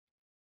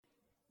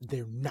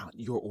They're not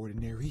your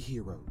ordinary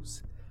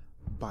heroes.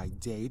 By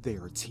day, they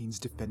are teens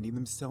defending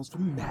themselves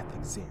from math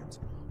exams,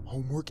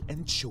 homework,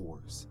 and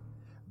chores.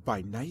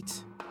 By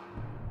night,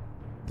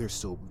 they're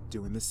still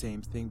doing the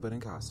same thing but in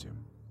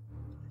costume.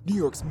 New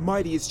York's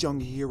mightiest young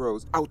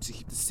heroes out to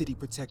keep the city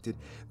protected.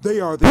 They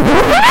are the...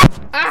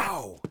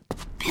 Ow!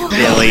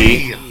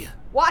 Billy!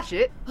 Watch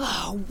it!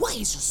 Oh, why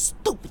is your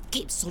stupid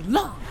cape so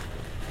long?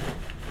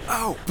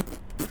 Ow!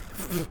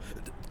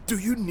 Do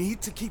you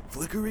need to keep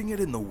flickering it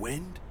in the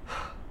wind?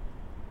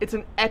 It's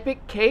an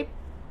epic cape.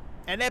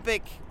 An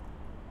epic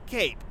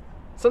cape.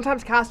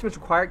 Sometimes costumes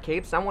require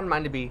capes, and I want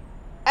mine to be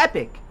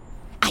epic.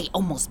 I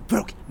almost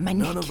broke my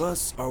neck. None of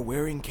us are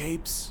wearing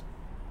capes.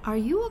 Are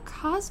you a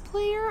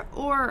cosplayer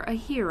or a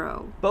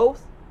hero?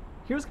 Both.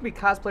 Heroes can be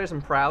cosplayers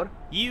and proud.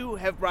 You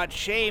have brought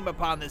shame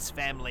upon this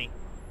family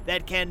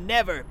that can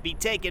never be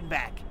taken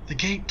back. The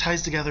cape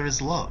ties together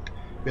his look.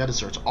 We had to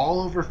search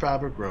all over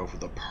Fabric Row for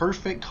the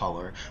perfect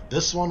color.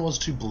 This one was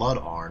too blood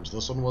orange.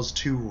 This one was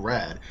too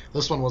red.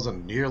 This one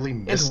wasn't nearly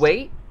misty. And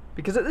weight?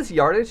 Because at this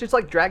yardage, it's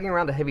like dragging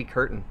around a heavy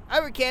curtain. I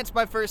recant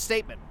my first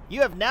statement.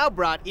 You have now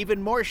brought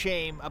even more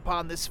shame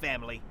upon this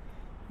family.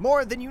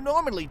 More than you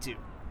normally do.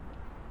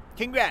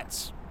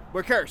 Congrats.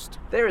 We're cursed.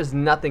 There is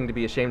nothing to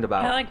be ashamed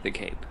about. I like the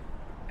cape.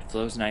 It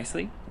flows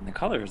nicely, and the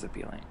color is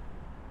appealing.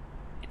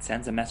 It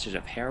sends a message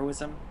of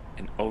heroism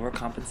and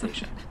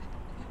overcompensation.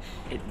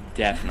 It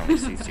definitely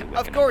sees you with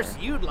Of course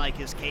you'd like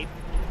his cape.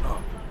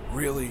 Oh,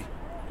 really?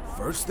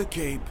 First the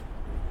cape,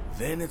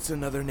 then it's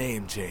another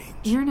name change.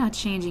 You're not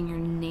changing your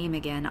name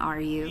again, are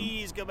you?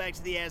 Please go back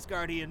to the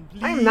Asgardian.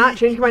 Please. I am not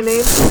changing my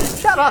name.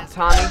 Shut up,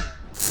 Tommy.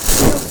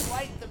 They'll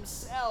write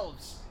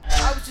themselves.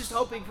 I was just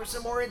hoping for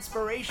some more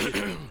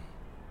inspiration.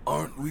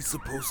 Aren't we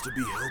supposed to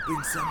be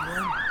helping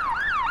someone?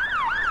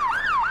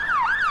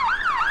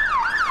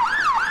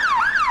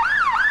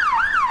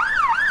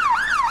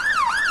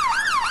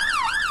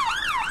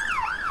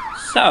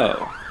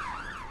 So,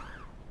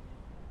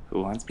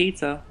 who wants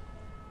pizza?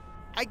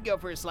 I can go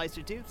for a slice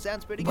or two.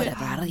 Sounds pretty good.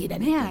 Whatever, I don't eat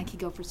anything. Yeah, I could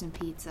go for some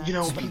pizza. You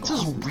know,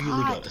 pizza's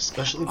really good,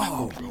 especially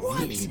Oh, pepperoni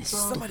what? pizza.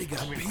 Somebody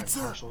got I mean, I'm pizza?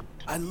 partial.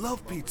 I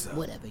love pizza.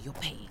 Whatever, you're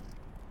paying.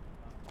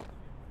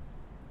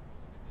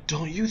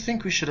 Don't you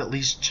think we should at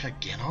least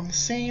check in on the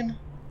scene?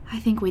 I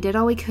think we did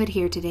all we could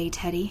here today,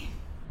 Teddy.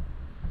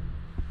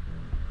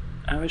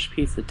 I wish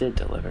pizza did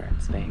deliver in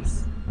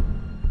space.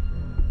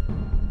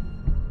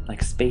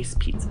 Like space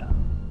pizza.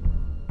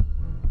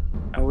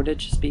 Or would it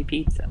just be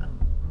pizza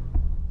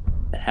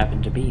that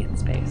happened to be in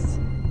space?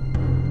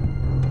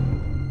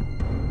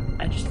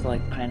 I just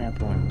like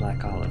pineapple and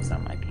black olives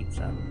on my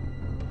pizza.